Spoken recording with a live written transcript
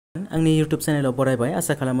आंनि YouTube चेनेलाव बरायबाय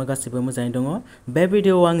आसा खालामो गासिबो मोजाङै दङ। बे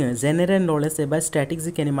भिडियोआव आङो जेनेरेल नलेज एबा स्टैटिक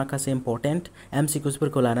जिकेनि माखासे इम्पोर्टेन्ट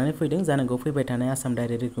एमसिकिउसफोरखौ लानानै फैदों। जानांगौ फैबाय थानाय आसाम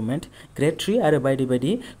डाइरेक्ट रिक्रुटमेन्ट ग्रेड 3 आरो बायदि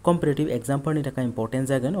बायदि कम्पिटिटिभ एग्जामफोरनि थाखाय इम्पोर्टेन्ट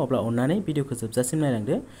जागोन। अब्ला अन्नानै भिडियोखौ जोबजासिम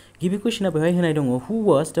नायलांदो। गिबि कुइसना बेवहाय होनाय दङ who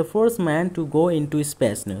was the first man to go into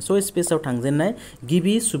space no. स' स्पेसआव थांजेननाय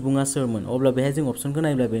गिबि सुबुङा सोरमोन? अब्ला बेहाय जों अपसनखौ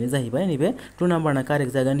नायोब्ला बेनो जाहैबाय नैबे 2 नाम्बारना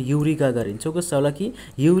कारेक्ट जागोन युरी गागारिन। स' गोसोआव लाखि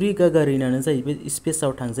युरी गागारिनानो जाहैबाय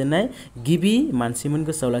स्पेसआव थांजेननाय गिबि मानसिमोन,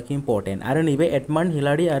 गोसोआव लाखि इम्पोर्टेन्ट। आरो नैबे एडमान्ड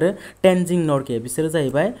हिलारी आरो टेनजिं नर्गे बिसोरो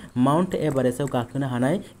जाहैबाय माउन्ट एभारेस्टआव गाखोनो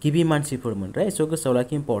हानाय गिबि मानसिफोरमोन, राइट? स' गोसोआव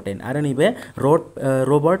लाखि इम्पोर्टेन्ट। आरो नैबे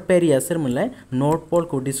रबार्ट पेरिया सोरमोनलाय? नर्थ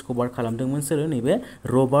पलखौ डिस्कभार खालामदोंमोन सोरो? नैबे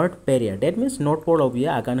Robert Periyar. Date mince north पलाव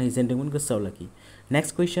बियो आगान हैजेनदोंमोन, गोसोआव लाखि।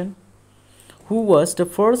 Next question, who was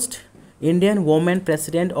the first Indian woman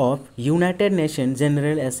president of United Nations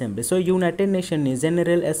General Assembly? So United Nations नि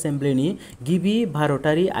General Assembly नि गिबि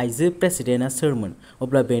भारतारि आइजो प्रेसिडेन्टआ सोरमोन?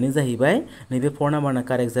 अब्ला बेनो जाहैबाय नैबे 4 नाम्बारना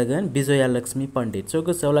कारेक्ट जागोन विजया लक्ष्मी पण्डित। स'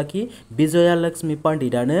 गोसोआव लाखि Vijaya Lakshmi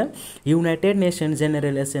पण्डितानो United Nations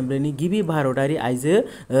General Assembly नि गिबि भारतारि आइजो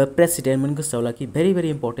प्रेसिडेन्टमोन, गोसोआव लाखि। भेरि भेरि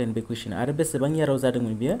इम्पोर्टेन्ट बे कुइसन। आरो बेसेबां इयाराव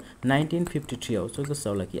जादोंमोन बियो? 1953 आव। स'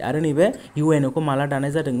 गोसोआव लाखि। आरो नैबे UN खौ माला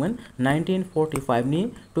दानाय जादोंमोन? 1945 नि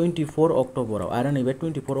 24 अक्ट'बराव। आरो नैबे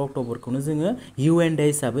 24 अक्ट'बरखौनो जोङो UN डे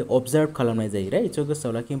हिसाबै अबजार्भ खालामनाय जायो, राइट? स'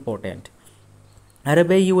 गोसोआव लाखि इम्पोर्टेन्ट। आरो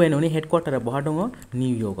बे UN नि हेडक्वार्टारा बहा दङ?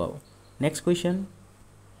 निउयर्कआव। Next question,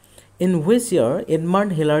 In which year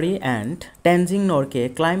Edmund Hillary and Tenzing Norgay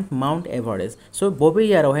climbed Mount Everest? So बबे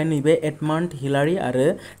इयारावहाय नैबे एडमन्ड हिलारी आरो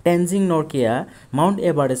टेनजिं नर्गेआ माउन्ट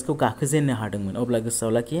एभारेस्टखौ गाखोजेननो हादोंमोन? अब्ला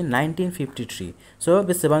गोसोआव लाखि 1953। स'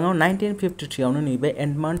 बेसेबाङाव? 1953 आवनो नैबे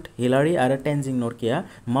एडमन्ड हिलारी आरो टेनजिं नर्गेआ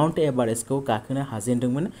माउन्ट एभारेस्टखौ गाखोनो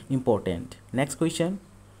हाजेनदोंमोन, important. Next question,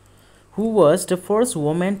 Who was the first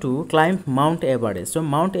woman to climb Mount Everest? So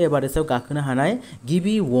Mount Everestआव गाखोनो हानाय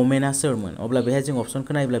गिबि वुमेना सोरमोन? अब्ला बेहाय जों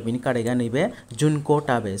अपसनखौ नायोब्ला बेनि कारेक्टआ नैबे जुनको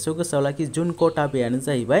टाबे। स' गोसोआव लाखि जुनको टाबेआनो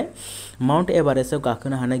जाहैबाय माउन्ट एभारेस्टआव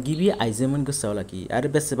गाखोनो हानाय गिबि आइजोमोन, गोसोआव लाखि। आरो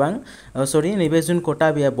बेसेबां नैबे जुनको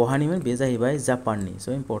टाबेआ बहानिमोन? बे जाहैबाय जापाननि। स'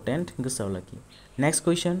 इम्पोर्टेन्ट, गोसोआव लाखि। Next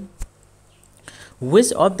question, Which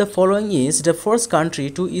of the following is the first country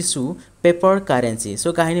to issue paper currency?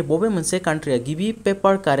 So गाहायनि बबे मोनसे कान्ट्रिया गिबि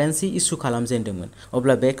पेपार कारेन्सि इसु खालामजेनदोंमोन?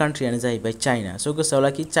 अब्ला बे कान्ट्रियानो जाहैबाय चाइना। स' गोसोआव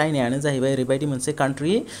लाखि चाइनायानो जाहैबाय ओरैबायदि मोनसे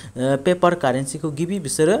कान्ट्रि पेपार कारेन्सिखौ गिबि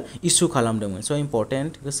बिसोरो इसु खालामदोंमोन। स'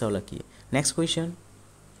 इम्पोर्टेन्ट, गोसोआव लाखि। Next question,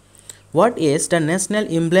 What is the national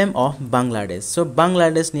emblem of Bangladesh? So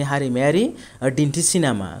बांग्लादेशनि हारिमायारि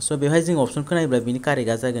दिन्थिसिना मा? स' बेवहाय जों अपसनखौ नायोब्ला बिनि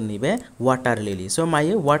कारेक्टआ जागोन नैबे वाटार लिलि। स'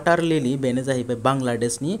 मायो? वाटार लिलि, बेनो जाहैबाय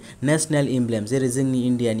बांग्लादेशनि नेसनेल एमब्लेम। जेरै जोंनि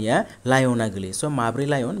इण्डियानिया लायना गोलैयो। स' माब्रै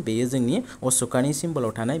लायन? बेयो जोंनि अशोकानि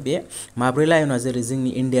सिम्बलाव थानाय बे माब्रै लायना जेरै जोंनि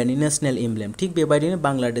इण्डियानि नेसनेल एमब्लेम, थिग बेबायदिनो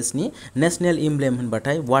बांग्लादेशनि नेसनेल एमब्लेम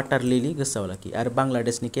होनबाथाय वाटार लिलि, गोसोआव लाखि। आरो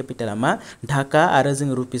बांग्लादेशनि केपिटेला मा? ढाका। आरो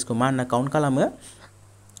जोङो रुपिसखौ मा होनना काउन्ट खालामो?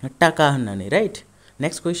 टाका होननानै, right?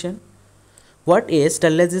 Next question, What is the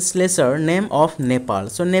legislature name of Nepal?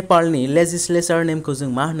 So नेपालनि legislature नेमखौ जों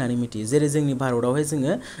मा होननानै मिथियो? जेरै जोंनि भारतआवहाय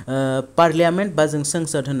जोङो पार्लियामेन्ट बा जों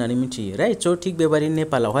संसद होननानै मिथियो, राइट? स' थिग बेबायदिनो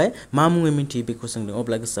नेपालावहाय मा मुङै मिथियो बेखौ सोंदों।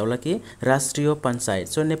 अब्ला गोसोआव लाखि राष्ट्रिय पन्चायत।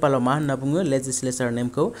 स' नेपालाव मा होनना बुङो? लेजिस्लेचर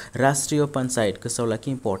नेमखौ राष्ट्रिय पन्चायत, गोसोआव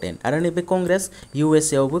लाखि इम्पोर्टेन्ट। आरो नैबे कंग्रेस,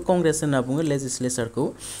 USA आवबो कंग्रेस होनना बुङो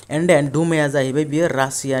लेजिस्लेचरखौ। एन्ड देन दुमाया जाहैबाय बियो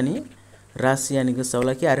रासियानि, गोसोआव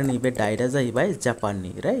लाखि। आरो नैबे डाइटआ जाहैबाय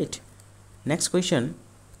जापाननि, right? Next question,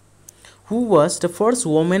 Who was the first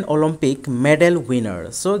woman Olympic medal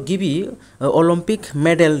winner? So गिबि अलिम्पिक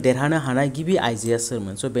मेडेल देरहानो हानाय गिबि आइजोआ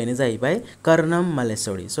सोरमोन? स' बेनो जाहैबाय कर्णम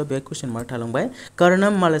मालेश्वरी। स' बे कुइसन मार्क थालांबाय।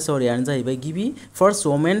 कर्णम मालेश्वरीयानो जाहैबाय गिबि first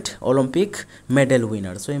women Olympic medal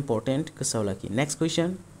winner. स' इम्पोर्टेन्ट, गोसोआव लाखि। Next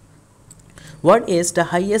question, What is the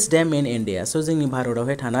highest dam in India? So जोंनि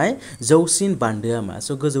भारतआवहाय थानाय जौसिन बान्दोआ मा?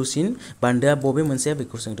 स' गोजौसिन बान्दोआ बबे मोनसेया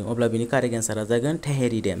बेखौ सोंदों। अब्ला बिनि कारेक्ट एन्सारा जागोन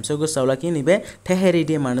टेहेरि डेम। स' गोसोआव लाखि नैबे टेहेरि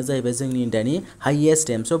डेमानो जाहैबाय जोंनि इण्डियानि हाइएस्ट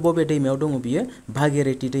डेम। स' बबे दैमायाव दङ बियो?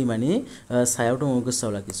 भागीरथी दैमानि सायाव दङ,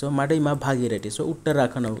 गोसोआव लाखि। स' मा दैमा? भागीरथी। स'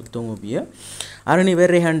 उत्तराखन्डआव दङ बियो। आरो नैबे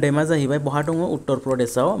रेहान दैमा जाहैबाय बहा दङ? उत्तर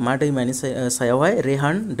प्रदेशआव। मा दैमानि सायावहाय?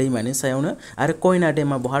 रेहान दैमानि सायावनो। आरो कयना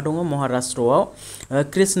डेमा बहा दङ? महाराष्ट्रआव।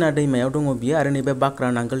 कृष्णा दैमायाव दङ बियो। आरो नैबे बाक्रा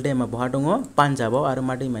नांगोल डेमा बहा दङ? पान्जाबाव। आरो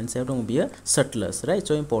मा दैमानि सायाव दङ बियो? सतलज, राइट?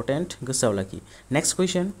 स' इम्पोर्टेन्ट, गोसोआव लाखि। Next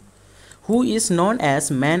question, Who is known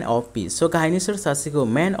as Man of Peace? स' गाहायनि सोर सासेखौ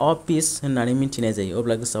Man of Peace होननानै मिथिनाय जायो?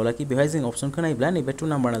 अब्ला गोसोआव लाखि बेवहाय जों अपसनखौ नायोब्ला नैबे 2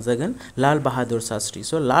 नाम्बारना जागोन लाल बाहादुर शास्त्री।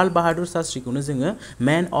 स' लाल बाहादुर शास्त्रीखौनो जोङो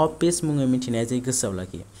Man of Peace मुङै मिथिनाय जायो, गोसोआव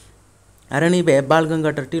लाखि। आरो नैबे बाल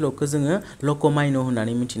गंगाधर तिलकखौ जोङो लकमान्य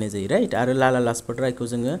होननानै मिथिनाय जायो राइट आरो लाला लाजपत रायखौ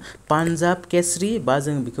जोङो पान्जाब केसरी बा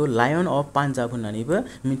जों बेखौ लायन अफ पान्जाब होननानैबो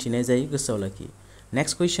मिथिनाय जायो गोसोआव लाखि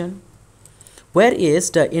next question Where is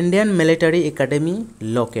the Indian Military Academy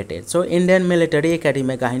located? So Indian Military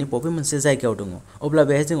Academy गाहायनि बबे मोनसे जायगायाव दङ अब्ला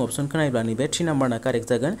बेहाय जों अप्शनखौ नायोब्ला नैबे 3 नाम्बारना कारेक्ट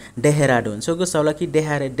जागोन देहरादुन सो गोसोआव लाखि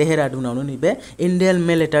देहरादुनावनो नैबे Indian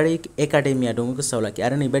Military Academy दङ गोसोआव लाखि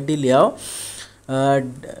आरो नैबे दिल्लीयाव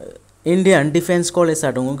Indian Defense College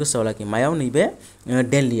दङ गोसोआव लाखि मायाव नैबे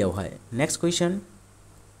दिल्लीयावहाय next question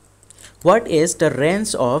What is the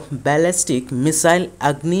range of ballistic missile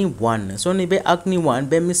Agni 1? So नैबे Agni 1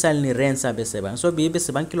 बे मिसाइल नि रेंज आ बेसेबां सो बे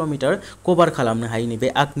बेसेबां किलोमीटर कवर खालामनो हायो नैबे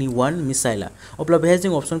Agni 1 मिसाइला अब्ला बेहाय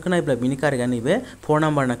जों अप्शनखौ नायोब्ला बिनि कारेक्टआ नैबे 4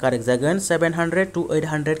 नाम्बारना कारेक्ट जागोन 700 to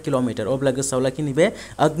 800 किलोमीटर अब्ला गोसोआव लाखि नैबे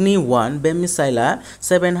Agni 1 bay मिसाइला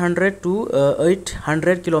 700 to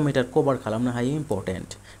 800 kilometre cover खालामनो हायो important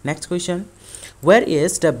next question Where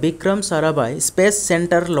is the Vikram Sarabhai Space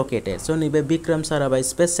Center located? So नैबे Vikram Sarabhai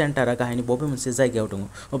Space Center आ गाहायनि बबे मोनसे जायगायाव दङ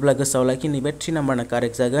अब्ला गोसोआव लाखि नैबे 3 नाम्बारना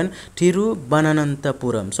कारेक्ट जागोन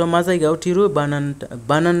थिरुवनन्तपुरम सो मा जायगायाव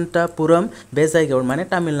थिरुवनन्तपुरम बे जायगायाव माने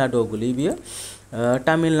तामिलनाडुआव गोलैयो बियो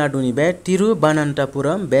तामिलनाडुनि बे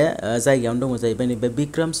थिरुवनन्तपुरम बे जायगायावनो दङ जाहैबाय नैबे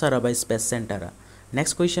Vikram Sarabhai Space Center uh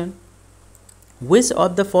next question Which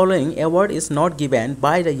of the following award is not given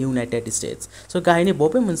by the United States? So गाहायनि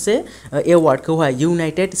बबे मोनसे award खौहाय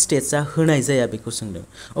United States आ होनाय जाया बेखौ सोंदों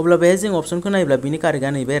अब्ला बेहाय जों अप्शनखौ नायोब्ला बिनि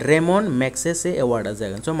कारेक्टआ नैबे रेमन मैगसेसे एवार्ड आ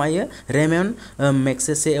जागोन सो मायो रेमन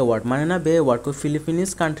मैगसेसे एवार्ड मानोना बे एवार्डखौ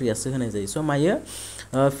फिलिपिन्स कान्ट्रियासो होनाय जायो सो मायो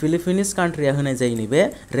फिलिपिन्स कान्ट्रिया होनाय जायो नैबे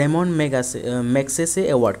रेमन मैगसेसे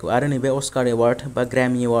एवार्डखौ आरो नैबे अस्कार एवार्ड बा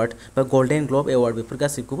ग्रैमी एवार्ड बा गोल्डन ग्लोब एवार्ड बेफोर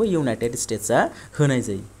गासैखौबो यूनाइटेड स्टेट्स आ होनाय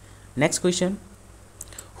जायो next question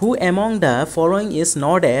Who among the following is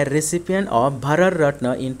not a recipient of Bharat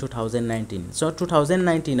Ratna in 2019? So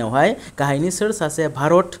 2019 आवहाय गाहायनि सोर सासे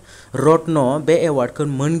भारत रत्न बे एवार्डखौ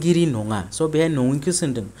मोनगिरि नङा सो बेहाय नङिखौ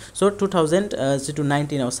सोंदों सो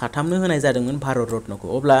 2019 आव साथामनो होनाय जादोंमोन भारत रत्नखौ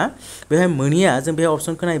अब्ला बेहाय मोनिया जों बे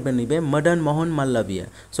अप्शनखौ नायब्ला नैबे मदन मोहन माल्लविया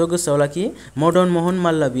सो गोसोआव लाखि मदन मोहन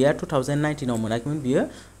माल्लविया 2019 आव मोनाखैमोन बियो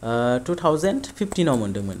 2015 आव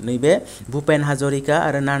मोनदोंमोन नैबे भूपेन हाजरिका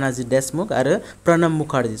आरो नानाजी देशमुख आरो प्रणब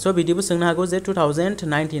मुखार्जी सो बिदिबो सोंनो हागौ जे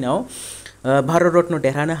 2019 आव भारत रत्न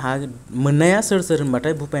देरहानो मोननाया सोर सोर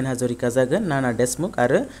होनबाथाय भूपेन हाजरिका जागोन नाना देशमुख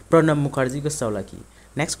आरो प्रणब मुखार्जी गोसोआव लाखि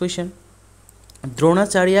next question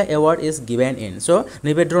Dronacharya award is given in सो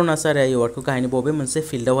नैबे द्रोणाचार्य एवार्डखौ गाहायनि बबे मोनसे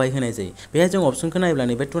फिल्डआवहाय होनाय जायो बेहाय जों अप्शनखौ नायोब्ला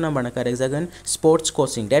नैबे 2 नाम्बारना कारेक्ट जागोन स्पोर्ट्स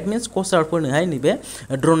कोचिं दैट मीन्स कोचारफोरनोहाय नैबे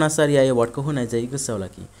द्रोणाचार्य एवार्डखौ होनाय जायो गोसोआव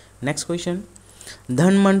लाखि next question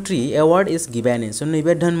धनमन्त्री award is given in सो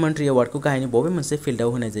नैबे धनमन्त्री एवार्डखौ गाहायनि बबे मोनसे फिल्डआव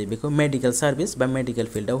होनाय जायो बेखौ मेडिकल सर्विस बा मेडिकल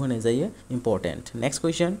फिल्डआव होनाय जायो important next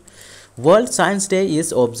question world science day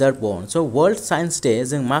is observe on so world science day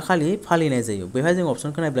जों मा खालि फालिनाय जायो बेहाय जों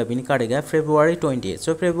अप्शनखौ नायोब्ला बिनि कारेक्टआ फेब्रुवारि 28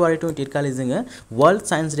 सो फेब्रुवारि 28 खालि जोङो वर्ल्ड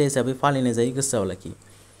साइंस डे हिसाबै फालिनाय जायो गोसोआव लाखि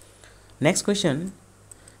next question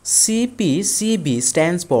CPCB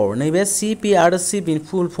stands for नैबे CP आरो CB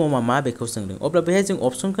फुल फर्मआ मा बेखौ सोंदों अब्ला बेहाय जों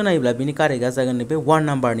अप्शनखौ नायोब्ला बिनि कारेक्टआ जागोन नैबे 1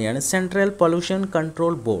 नाम्बारनियानो सेंट्रल पल्यूशन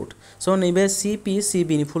कंट्रोल बोर्ड सो नैबे CPCB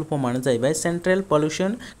नि फुल फर्मआनो जाहैबाय सेंट्रल पल्यूशन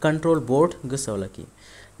कंट्रोल बोर्ड गोसोआव लाखि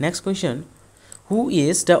next question Who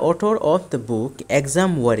is the author of the book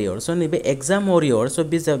Exam Warrior? So नैबे Exam Warrior so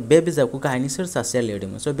बे बिजाबखौ गाहायनि सोर सासेया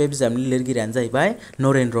लिरदोंमोन सो बे बिजाबनि लिरगिरियानो जाहैबाय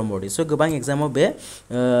नरेन्द्र मदि सो गोबां एग्जामाव बे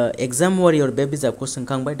Exam Warrior बे बिजाबखौ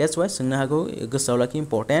सोंखांबाय दैट्स वाइ सोंनो हागौ गोसोआव लाखि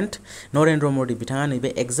इम्पोर्टेन्ट नरेन्द्र मदि बिथाङा नैबे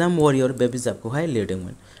Exam Warrior बे बिजाबखौहाय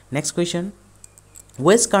लिरदोंमोन next question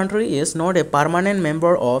Which country is not a permanent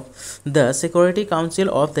member of the Security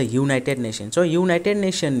Council of the United Nations? So United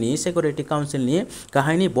Nations नि Security Council नि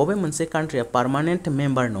गाहायनि बबे मोनसे कान्ट्रिया परमानेंट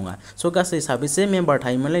मेम्बार नङा सो गासै साबेसे मेम्बार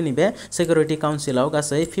थायोमोनलाय नैबे Security Council आव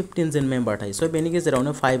गासै 15 जन मेम्बार थायो सो बेनि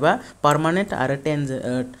गेजेरावनो 5 आ परमानेंट आरो 10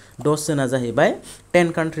 जना जाहैबाय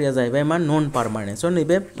 10 कान्ट्रिया जाहैबाय मा नन परमानेंट सो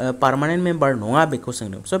नैबे परमानेंट मेम्बार नङा बेखौ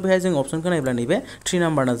सोंदों सो बेहाय जों अप्शनखौ नायोब्ला नैबे 3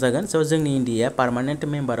 नाम्बारना जागोन सो जोंनि इन्डियाया परमानेंट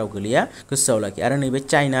मेम्बाराव गोलैया गोसोआव लाखि आरो नैबे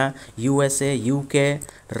चाइना USA UK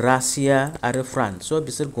रासिया आरो फ्रान्स सो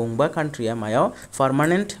बिसोर गंबा कान्ट्रिया मायाव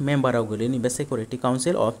परमानेंट मेम्बाराव गोलैयो नैबे सिकिउरिटी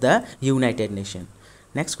council of the United nation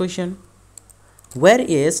next question Where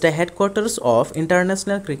is the headquarters of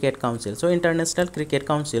International Cricket Council? So International Cricket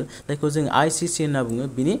Council जायखौ जों ICC होनना बुङो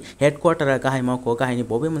बिनि हेडक्वार्टारा गाहाय मावख' गाहायनि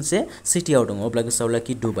बबे मोनसे सिटियाव दङ अब्ला गोसोआव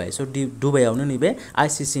लाखि दुबाइ सो दुबाइआवनो नैबे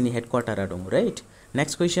ICC नि हेडक्वार्टारा दङ right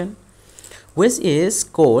next question which is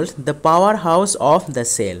called the powerhouse of the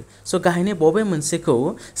cell. So गाहायनि बबे मोनसेखौ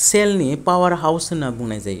सेलनि पावर हाउस होनना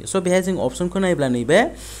बुंनाय जायो. So बेहाय जों अप्शनखौ नायब्ला नैबे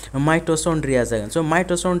माइटोचन्ड्रिया जागोन. So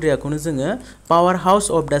माइटोचन्ड्रियाखौनो जोङो power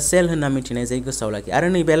house of the cell होनना मिथिनाय जायो गोसोआव लाखि. आरो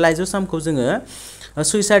नैबे लाइजोसोमखौ जोङो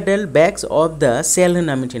सुइसाइडेल बैग्स अफ द सेल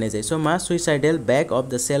होनना मिथिनाय जायो. So मा सुइसाइडेल बैग अफ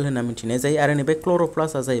द सेल होनना मिथिनाय जायो. आरो नैबे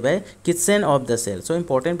क्लोरोप्लास्टआ जाहैबाय kitchen of the cell. So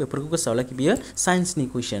important बेफोरखौ गोसोआव लाखि बियो साइन्सनि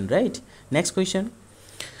question right. Next question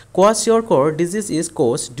क्वासियरकर disease is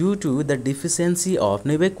कज due to the deficiency of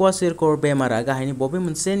नैबे क्वासियरकर बेमारा गाहायनि बबे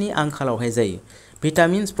मोनसेनि आंखालावहाय जायो.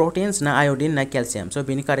 भिटामिन्स प्रोटिन्स ना आयडिन ना केलसियाम. So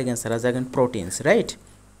बेनि कारेक्ट एन्सारा जागोन प्रोटिन्स राइट.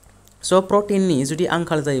 So प्रोटिननि जुदि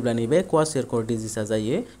आंखाल जायोब्ला नैबे क्वासियरकर डिजीजआ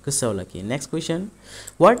जायो गोसोआव लाखि. Next question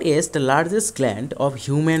what is the largest gland of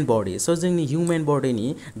human buddy. So जोंनि ह्यूमन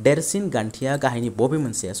बडीनि देरसिन गान्थिया गाहायनि बबे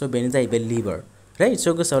मोनसेया. So बेनो जाहैबाय लिवर राइट.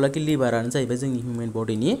 So गोसोआव लाखि लिभारानो जाहैबाय जोंनि human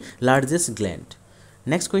बडीनि largest gland.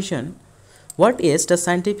 Next question what is the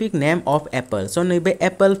scientific name of apple. So नैबे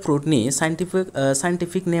एप्पल फ्रुटनि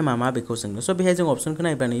साइन्टिफिक नेमा मा बेखौ सोंनो. So बेहाय जों अप्शनखौ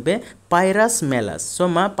नायब्ला नैबे पायरास मेलास. So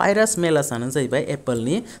मा पायरास मेलासआनो जाहैबाय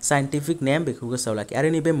एप्पलनि साइन्टिफिक नेम बेखौ गोसोआव लाखि. आरो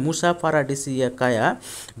नैबे मुसा पाराडिसियाकाया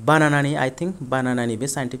बानानानि I think बानानानि bay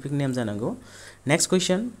scientific name जानांगौ. नेक्स्ट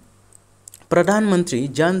क्वेश्चन प्रधानमंत्री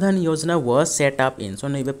जन धन योजना was set up in. So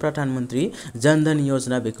नैबे प्रधानमंत्री जन धन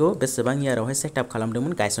योजना बेखौ बेसेबां इयारावहाय सेटआप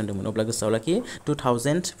खालामदोंमोन गायसनदोंमोन. अब्ला गोसोआव लाखि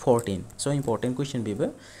 2014. So इम्पोर्टेन्ट क्वेश्चन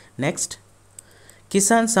बेबो. नेक्स्ट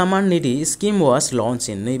किसान Samman Nidhi scheme was lunch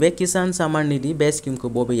इन. नैबे किसान सम्मान निधि बे स्किमखौ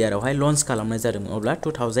बबे इयारावहाय लन्च खालामनाय जादोंमोन. अब्ला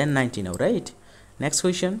 2019 आव right. Next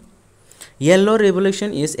question yellow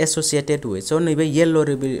revolution is associated with. So नैबे येल्लो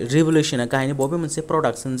रेवल्यूशना गाहायनि बबे मोनसे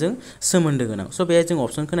प्रडाक्शनजों सोमोन्दो गोनां. So बेहाय जों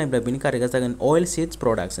अप्शनखौ नायब्ला बेनि कारेक्टआ जागोन अइल सीड्स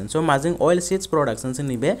प्रडाक्शन. So माजों अइल सीड्स प्रडाक्शनजों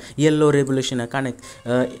नैबे येल्लो रेवल्यूशना कानेक्ट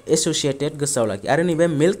एसोसिएटेड गोसोआव लाखि. आरो नैबे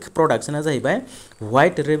मिल्क प्रडाक्शना जाहैबाय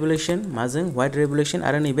व्हाइट रेवल्यूशन माजों व्हाइट रेवल्यूशन.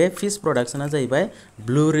 आरो नैबे फिश प्रडाक्शना जाहैबाय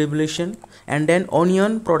blue revolution. And then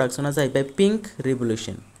onion प्रडाक्शना जाहैबाय पिंक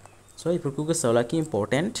रेवल्यूशन. So बेफोरखौ गोसोआव लाखि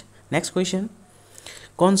important. Next question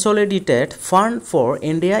consolidated fund for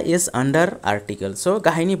India is under article. So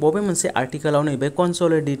गाहायनि बबे मोनसे आर्टिकलाव नैबे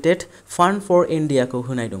consolidated fund for India खौ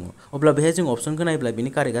होनाय दङ. अब्ला बेहाय जों अप्शनखौ नायब्ला बेनि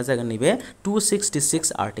कारेक्टआ जागोन नैबे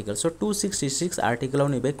 266 आर्टिकल. So 266 आर्टिकलाव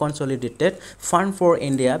नैबे consolidated fund for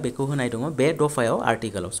India बेखौ होनाय दङ बे दफायाव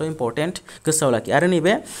आर्टिकलाव. So इम्पोर्टेन्ट गोसोआव लाखि. आरो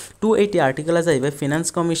नैबे 280 आर्टिकला जाहैबाय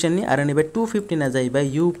फाइनान्स कमिशननि. आरो नैबे 215 आ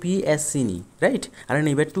जाहैबाय UPSC नि राइट. आरो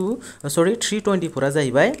नैबे 324 आ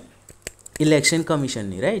जाहैबाय इलेक्शन कमिशन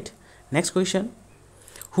नि right. Next question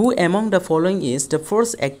who among the following is the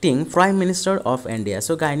first acting prime minister of India.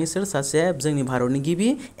 So गाहायनि सोर सासे जोंनि भारतनि गिबि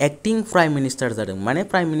एक्टिंग प्राइम मिनिस्टार जादों. माने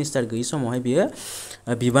प्राइम मिनिस्टार गैयै समावहाय बियो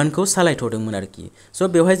बिबानखौ सालायथ'दोंमोन आरोखि. So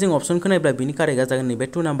बेवहाय जों अप्शनखौ नायब्ला बिनि कारेक्टआ जागोन नैबे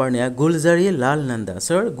 2 नाम्बारनिया गुलजारी लाल नन्दा.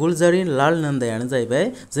 सोर गुलजारी लाल नन्दायानो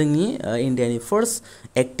जाहैबाय जोंनि इन्डियानि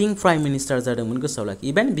फर्स्ट एक्टिं प्राइम मिनिस्टार जादोंमोन गोसोआव लाखि.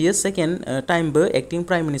 इभेन बियो सेकेन्ड टाइमबो एक्टिं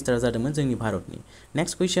प्राइम मिनिस्टार जादोंमोन जोंनि भारतनि.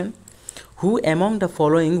 Next question who among the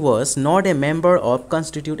following was not a member of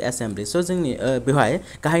constitute assembly. So जोंनि बेवहाय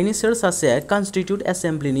गाहायनि सोर सासे constitute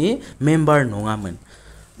assembly नि मेम्बार नङामोन.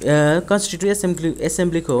 constitute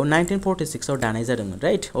assembly खौ 1946 आव दानाय जादोंमोन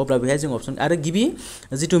राइट. अब्ला बेहाय जों अप्शन आरो गिबि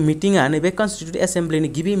जिथु मिटिंआ नैबे constitute assembly नि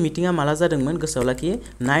गिबि मिटिंआ माला जादोंमोन गोसोआव लाखि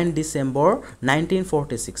 9 डिसेम्बर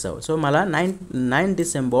 1946 आव. So माला 9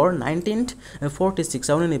 डिसेम्बर 1946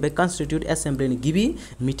 आवनो नैबे constitute assembly नि गिबि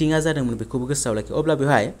मिटिंआ जादोंमोन बेखौबो गोसोआव लाखि. अब्ला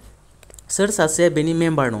बेवहाय सोर सासे बेनि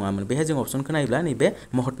मेम्बार नङामोन. बेहाय जों अप्शनखौ नायब्ला नैबे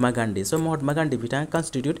महात्मा गान्धी. So महात्मा गान्धी बिथाङा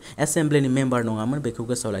कन्स्टिट्युट एसेम्ब्लिनि मेम्बार नङामोन बेखौ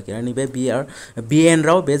गोसोआव लाखि. आरो नैबे BN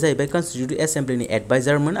राव बे जाहैबाय कन्स्टिट्युट एसेम्ब्लिनि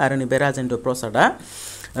एडभाइजारमोन. आरो नैबे राजेन्द्र प्रसादआ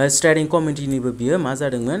स्टेडिं कमिटिनिबो बियो मा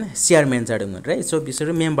जादोंमोन चेयारमेन जादोंमोन राइट. So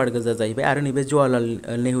बिसोरो मेम्बार गोजा जाहैबाय. आरो नैबे जवाहरलाल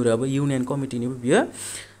नेहरूआबो इउनियन कमिटिनिबो बियो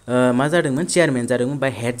मा जादोंमोन चेयारमेन जादोंमोन बा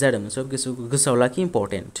हेड जादोंमोन. So गोसोआव लाखि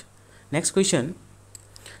इम्पोर्टेन्ट. नेक्स्ट क्वेश्चन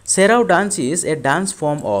सेराव dance is a dance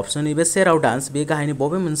form of. So नैबे सेराव डान्स बे गाहायनि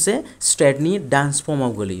बबे मोनसे स्टेटनि डान्स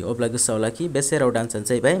फर्माव गोलैयो. अब्ला गोसोआव लाखि बे सेराव डान्सआनो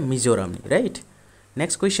जाहैबाय मिजोरामनि right.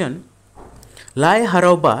 Next question lie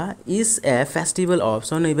हारावबा is a festival of.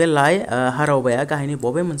 So नैबे लाई हारावबाया गाहायनि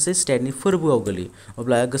बबे मोनसे स्टेटनि फोरबोआव गोलैयो.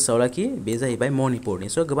 अब्ला गोसोआव लाखि बे जाहैबाय मणिपुरनि.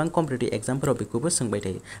 So गोबां कम्पिटिटिभ एग्जामफोराव बेखौबो सोंबाय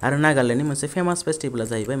थायो. आरो नागालेण्डनि मोनसे फेमास फेस्टिवला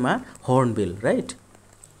जाहैबाय मा hornbill right.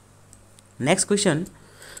 Next question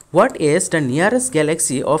What is the nearest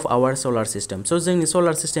galaxy of our solar system? So जोंनि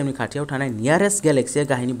solar systemनि खाथियाव थानाय nearest galaxy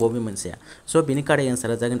गाहायनि बबे मोनसेया. So बेनि कारेक्ट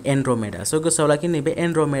एन्सारा जागोन एन्ड्रोमेडा. So गोसोआव लाखि नैबे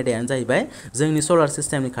एन्ड्रोमेडायानो जाहैबाय जोंनि solar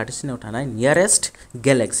systemनि खाथिसिनाव थानाय nearest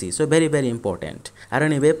galaxy. So very very important. आरो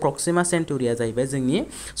नैबे प्रक्सिमा सेन्टुरिया जाहैबाय जोंनि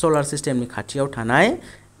solar systemनि खाथियाव थानाय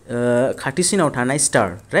खाथिसिनाव थानाय स्टार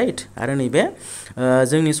राइट आरो नैबे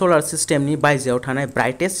जोंनि सोलार सिस्टेमनि बायजोआव थानाय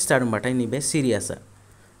ब्राइटेस्ट स्टार होनबाथाय नैबे सिरियासआ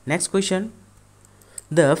next question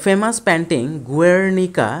The famous painting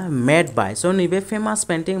Guernica made by so नैबे famous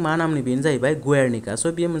painting मा नामनि बेनो जाहैबाय Guernica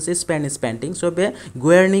so बेयो मोनसे स्पेनिश पेन्टिं so बे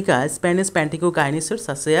Guernica स्पेनिश पेन्टिंखौ गाहायनि सोर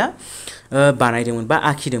सासेया बानायदोंमोन बा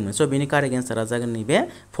आखिदोंमोन so बेनि कारेक्ट एन्सारा जागोन नैबे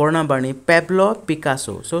 4 नाम्बारनि पेब्लो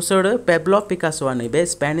पिकासो so सोर पेब्लो पिकासोआ नैबे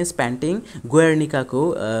स्पेनिश पेन्टिं Guernicaखौ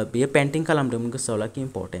बेयो पेन्टिं खालामदोंमोन गोसोआव लाखि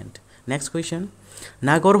important next question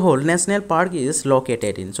Nagarhole national park is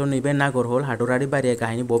located in सो नैबे नागरहोल हादरारि बारिया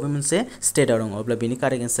गाहायनि बबे मोनसे स्टेटआव दङ अब्ला बेनि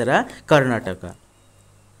कारेक्ट एन्सारा कर्नाटका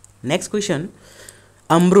नेक्स्ट क्वेश्चन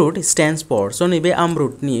अमरुद स्टैंड्स फर सो नैबे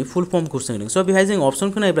अमरुदनि फुल फर्मखौ सोंदों सो बेहाय जों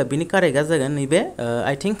अप्शनखौ नायोब्ला बेनि कारेक्टआ जागोन नैबे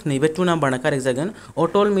आई थिंक नैबे 2 नाम्बारना कारेक्ट जागोन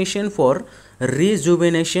अटल mission for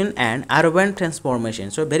rejuvenation and urban transformation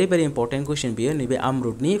so very very important question बियो नैबे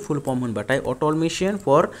अमरुदनि फुल फर्म होनबाथाय अटल mission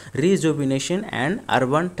for rejuvenation and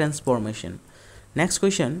urban transformation Next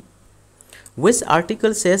question. Which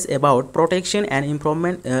article says about protection and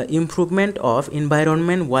improvement of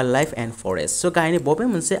environment, wildlife and forest? So गायनि बबे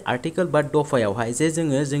मोनसे article बा दफायावहाय जे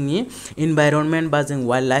जोङो जोंनि environment बा जों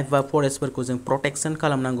wildlife बा forest फोरखौ जों protection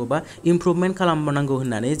खालामनांगौ बा improvement खालामनांगौ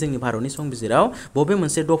होननानै जोंनि भारतनि संबिजिराव बबे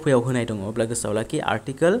मोनसे दफायाव होनाय दङ अब्ला गोसोआव लाखि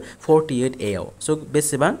आर्टिकल 48A आव so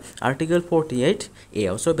बेसेबां आर्टिकल 48A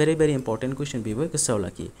आव so very very important question बेबो गोसोआव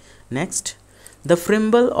लाखि next The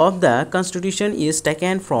preamble of the Constitution is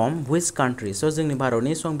taken from which country? So जोंनि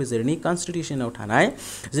भारतनि संबिजिरनि कन्स्टिट्यूशनाव थानाय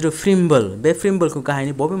जिथु preamble बे preambleखौ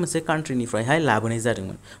गाहायनि बबे मोनसे कान्ट्रिनिफ्रायहाय लाबोनाय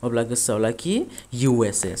जादोंमोन अब्ला गोसोआव लाखि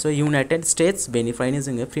USA so United States बेनिफ्रायनो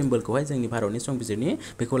जोङो preambleखौहाय जोंनि भारतनि संबिजिरनि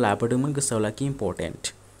बेखौ लाबोदोंमोन गोसोआव लाखि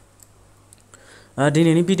इम्पोर्टेन्ट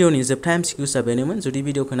दिनैनि भिडिअनि जोबथा एमसिकिउसआ बेनोमोन जुदि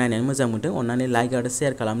भिडिअखौ नायनानै मोजां मोनदों अन्नानै लाइक आरो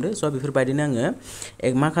शेयार खालामदो स' बेफोरबायदिनो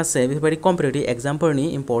आङो माखासे बेफोरबायदि कम्पिटिटिभ एग्जामफोरनि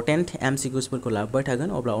इम्पोर्टेन्ट एमसिकिउसफोरखौ लाबोबाय थागोन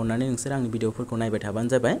अब्ला अन्नानै नोंसोर आंनि भिडिअफोरखौ नायबाय थाबानो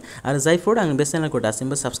जाबाय आरो जायफोर आं बे चेनेलखौ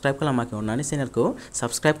दासिमबो साबस्क्राइब खालामाखै अन्नानै चेनेलखौ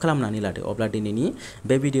साबस्क्राइब खालामनानै लादो अब्ला दिनैनि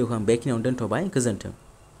बे भिडिअखौ आं बेखिनियावनो दोनथ'बाय गोजोन्थों